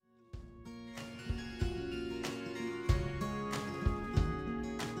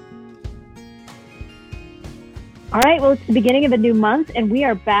All right, well, it's the beginning of a new month, and we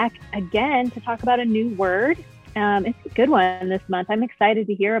are back again to talk about a new word. It's a good one this month. I'm excited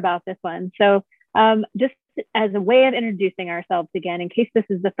to hear about this one. So, just as a way of introducing ourselves again, in case this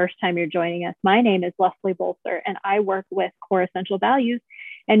is the first time you're joining us, my name is Leslie Bolster, and I work with Core Essential Values.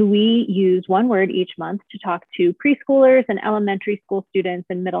 And we use one word each month to talk to preschoolers and elementary school students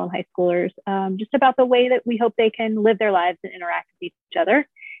and middle and high schoolers just about the way that we hope they can live their lives and interact with each other.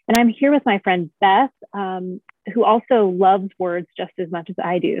 And I'm here with my friend Beth, who also loves words just as much as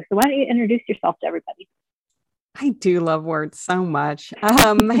I do. So why don't you introduce yourself to everybody? I do love words so much.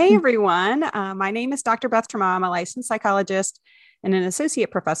 Hey, everyone. My name is Dr. Beth Tremaw. I'm a licensed psychologist and an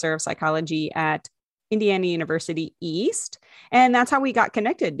associate professor of psychology at Indiana University East. And that's how we got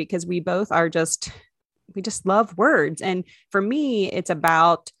connected, because we both are we just love words. And for me, it's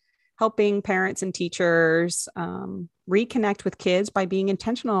about helping parents and teachers reconnect with kids by being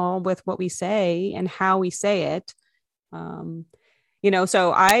intentional with what we say and how we say it.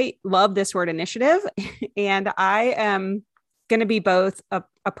 So I love this word initiative, and I am going to be both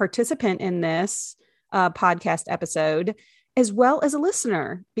a participant in this podcast episode as well as a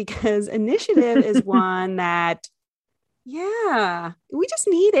listener, because initiative is one that, we just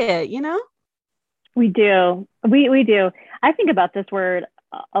need it, We do. We do. I think about this word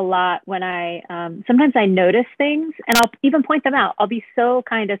a lot when sometimes I notice things and I'll even point them out. I'll be so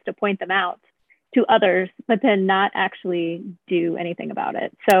kind as to point them out to others, but then not actually do anything about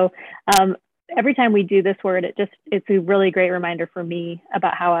it. So every time we do this word, it's a really great reminder for me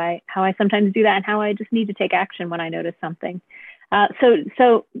about how I sometimes do that and how I just need to take action when I notice something.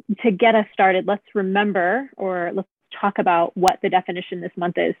 So to get us started, let's talk about what the definition this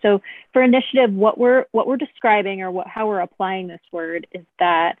month is. So for initiative, what we're describing or how we're applying this word is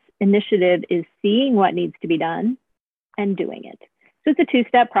that initiative is seeing what needs to be done and doing it. So it's a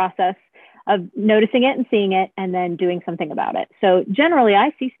two-step process of noticing it and seeing it and then doing something about it. So generally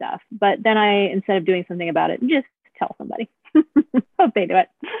I see stuff, but then instead of doing something about it, just tell somebody. Hope they do it.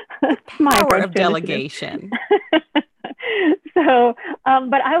 My power of delegation. So,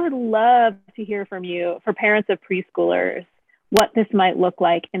 but I would love to hear from you, for parents of preschoolers, what this might look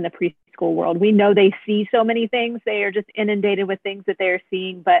like in the preschool world. We know they see so many things. They are just inundated with things that they are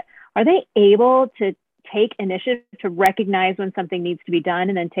seeing, but are they able to take initiative to recognize when something needs to be done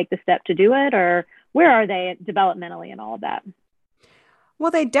and then take the step to do it? Or where are they developmentally and all of that?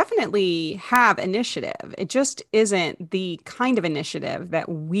 Well, they definitely have initiative. It just isn't the kind of initiative that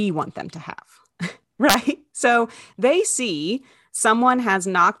we want them to have, right? So they see someone has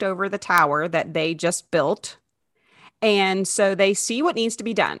knocked over the tower that they just built. And so they see what needs to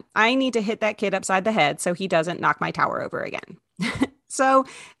be done. I need to hit that kid upside the head so he doesn't knock my tower over again. So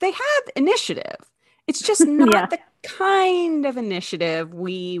they have initiative. It's just not the kind of initiative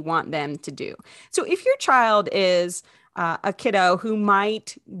we want them to do. So if your child is a kiddo who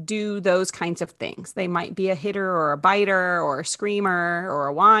might do those kinds of things, they might be a hitter or a biter or a screamer or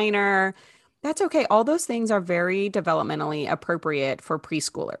a whiner, that's okay. All those things are very developmentally appropriate for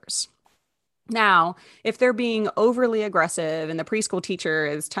preschoolers. Now, if they're being overly aggressive and the preschool teacher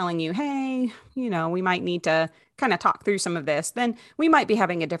is telling you, hey, we might need to kind of talk through some of this, then we might be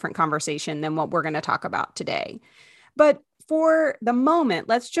having a different conversation than what we're going to talk about today. But for the moment,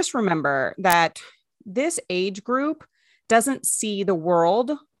 let's just remember that this age group doesn't see the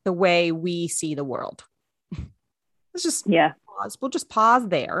world the way we see the world. Let's just pause. We'll just pause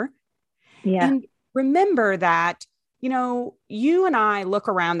there. Yeah. And remember that, you and I look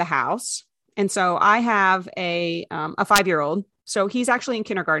around the house. And so I have a 5-year-old. So he's actually in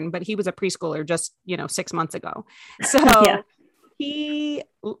kindergarten, but he was a preschooler just, 6 months ago. So he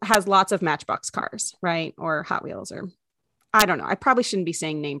has lots of Matchbox cars, right? Or Hot Wheels, or I don't know. I probably shouldn't be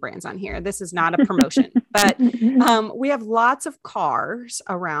saying name brands on here. This is not a promotion, but we have lots of cars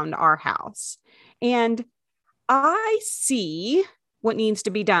around our house. And I see what needs to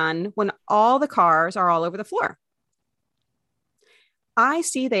be done when all the cars are all over the floor. I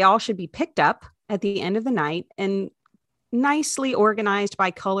see they all should be picked up at the end of the night and nicely organized by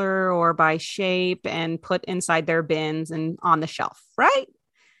color or by shape and put inside their bins and on the shelf, right?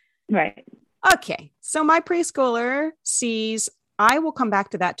 Right. Okay. So my preschooler sees, I will come back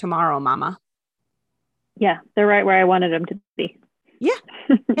to that tomorrow, Mama. Yeah, they're right where I wanted them to be. Yeah.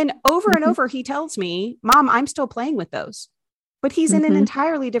 And over, he tells me, Mom, I'm still playing with those. But he's in an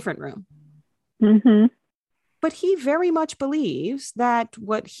entirely different room. Mm-hmm. But he very much believes that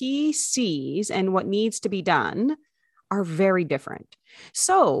what he sees and what needs to be done are very different.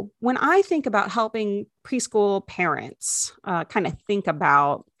 So when I think about helping preschool parents kind of think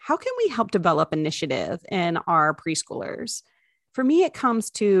about how can we help develop initiative in our preschoolers, for me, it comes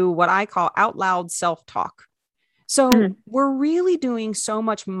to what I call out loud self-talk. So we're really doing so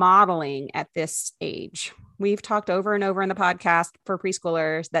much modeling at this age. We've talked over and over in the podcast for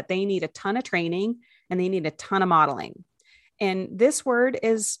preschoolers that they need a ton of training and they need a ton of modeling. And this word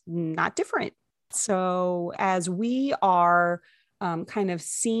is not different. So as we are kind of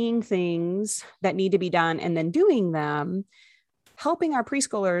seeing things that need to be done and then doing them, helping our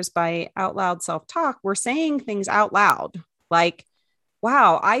preschoolers by out loud self-talk, we're saying things out loud like,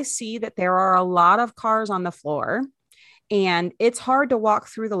 wow, I see that there are a lot of cars on the floor and it's hard to walk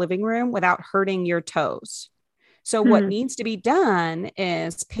through the living room without hurting your toes. So what needs to be done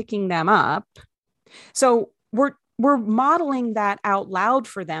is picking them up. So we're modeling that out loud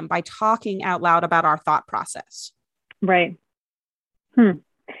for them by talking out loud about our thought process. Right.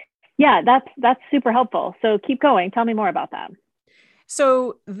 Yeah, that's super helpful. So keep going. Tell me more about that.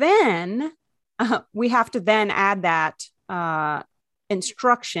 So then we have to then add that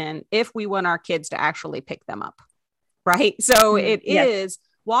instruction if we want our kids to actually pick them up. Right. So it is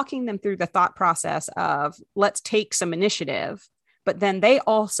walking them through the thought process of let's take some initiative, but then they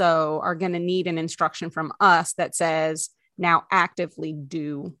also are going to need an instruction from us that says now actively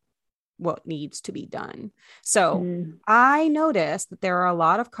do what needs to be done. So I noticed that there are a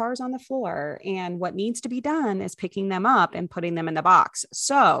lot of cars on the floor and what needs to be done is picking them up and putting them in the box.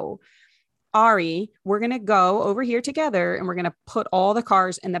 So Ari, we're going to go over here together and we're going to put all the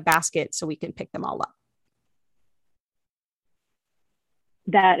cars in the basket so we can pick them all up.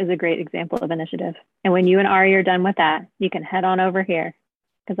 That is a great example of initiative. And when you and Ari are done with that, you can head on over here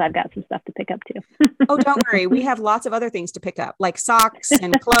because I've got some stuff to pick up too. Oh, don't worry. We have lots of other things to pick up, like socks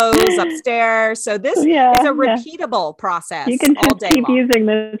and clothes upstairs. So this is a repeatable process. You can all just day keep long. using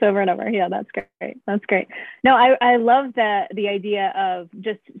this over and over. Yeah, that's great. That's great. No, I love the idea of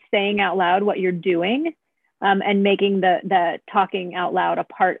just saying out loud what you're doing and making the talking out loud a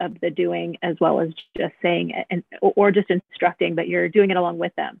part of the doing as well as just saying it or just instructing, but you're doing it along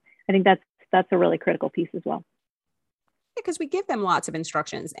with them. I think that's a really critical piece as well. Because we give them lots of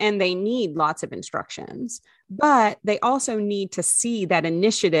instructions and they need lots of instructions, but they also need to see that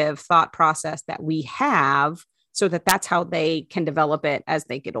initiative thought process that we have so that that's how they can develop it as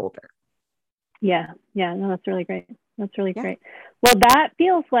they get older. Yeah. No, that's really great. That's really great. Well, that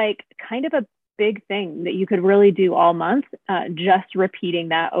feels like kind of a big thing that you could really do all month. Just repeating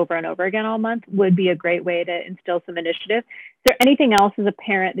that over and over again all month would be a great way to instill some initiative. Is there anything else as a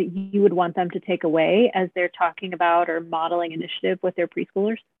parent that you would want them to take away as they're talking about or modeling initiative with their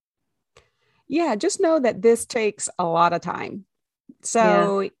preschoolers? Yeah, just know that this takes a lot of time.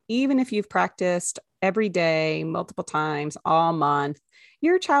 So even if you've practiced every day, multiple times, all month,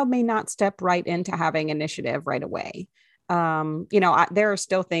 your child may not step right into having initiative right away. There are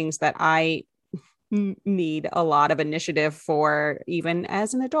still things that I need a lot of initiative for even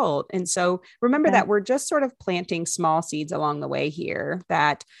as an adult. And so remember that we're just sort of planting small seeds along the way here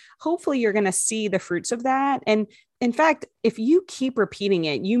that hopefully you're going to see the fruits of that. And in fact, if you keep repeating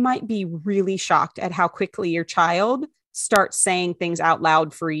it, you might be really shocked at how quickly your child starts saying things out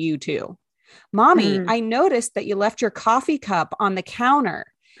loud for you too. Mommy, I noticed that you left your coffee cup on the counter.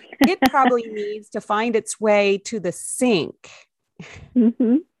 It probably needs to find its way to the sink.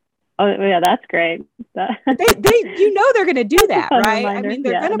 Oh yeah, that's great. They're going to do that, right? Reminder. I mean,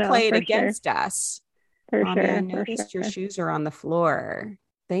 they're going to play it against us. For Mommy, sure. I noticed your shoes are on the floor.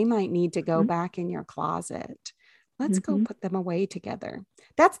 They might need to go back in your closet. Let's go put them away together.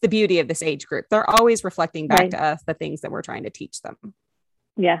 That's the beauty of this age group. They're always reflecting back to us the things that we're trying to teach them.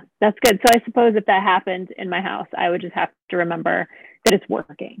 Yeah, that's good. So I suppose if that happened in my house, I would just have to remember that it's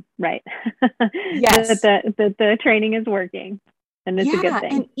working, right? Yes. that the training is working. And it's a good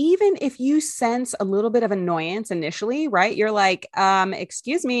thing. And even if you sense a little bit of annoyance initially, right? You're like,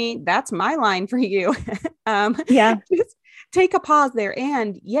 excuse me, that's my line for you. Just take a pause there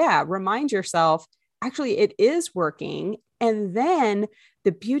and remind yourself, actually, it is working. And then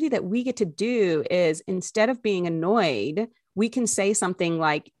the beauty that we get to do is instead of being annoyed, we can say something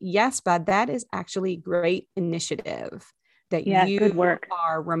like, yes, bud, that is actually great initiative that you good work.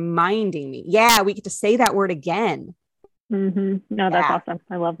 are reminding me. Yeah, we get to say that word again. No, that's awesome.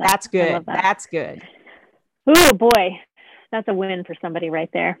 I love that. That's good. That's good. Oh boy, that's a win for somebody right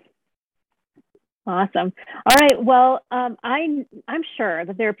there. Awesome. All right. Well, I'm sure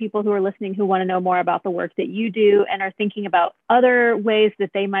that there are people who are listening who want to know more about the work that you do and are thinking about other ways that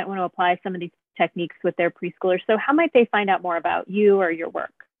they might want to apply some of these techniques with their preschoolers. So how might they find out more about you or your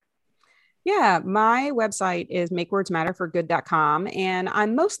work? Yeah, my website is makewordsmatterforgood.com, and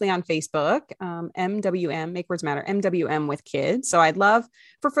I'm mostly on Facebook, MWM, Make Words Matter, MWM with Kids. So I'd love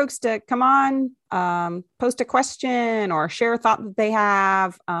for folks to come on, post a question or share a thought that they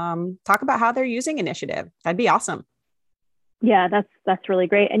have, talk about how they're using Initiative. That'd be awesome. Yeah, that's really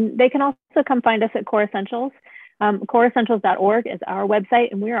great. And they can also come find us at Core Essentials. CoreEssentials.org is our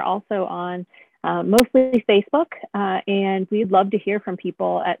website, and we are also on mostly Facebook. And we'd love to hear from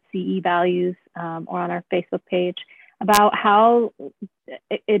people at CE Values or on our Facebook page about how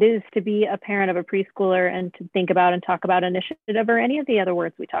it is to be a parent of a preschooler and to think about and talk about initiative or any of the other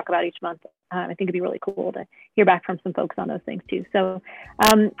words we talk about each month. I think it'd be really cool to hear back from some folks on those things too. So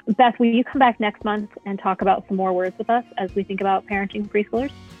Beth, will you come back next month and talk about some more words with us as we think about parenting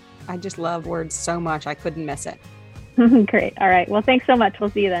preschoolers? I just love words so much. I couldn't miss it. Great. All right. Well, thanks so much. We'll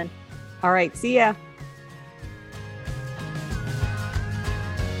see you then. All right. See ya.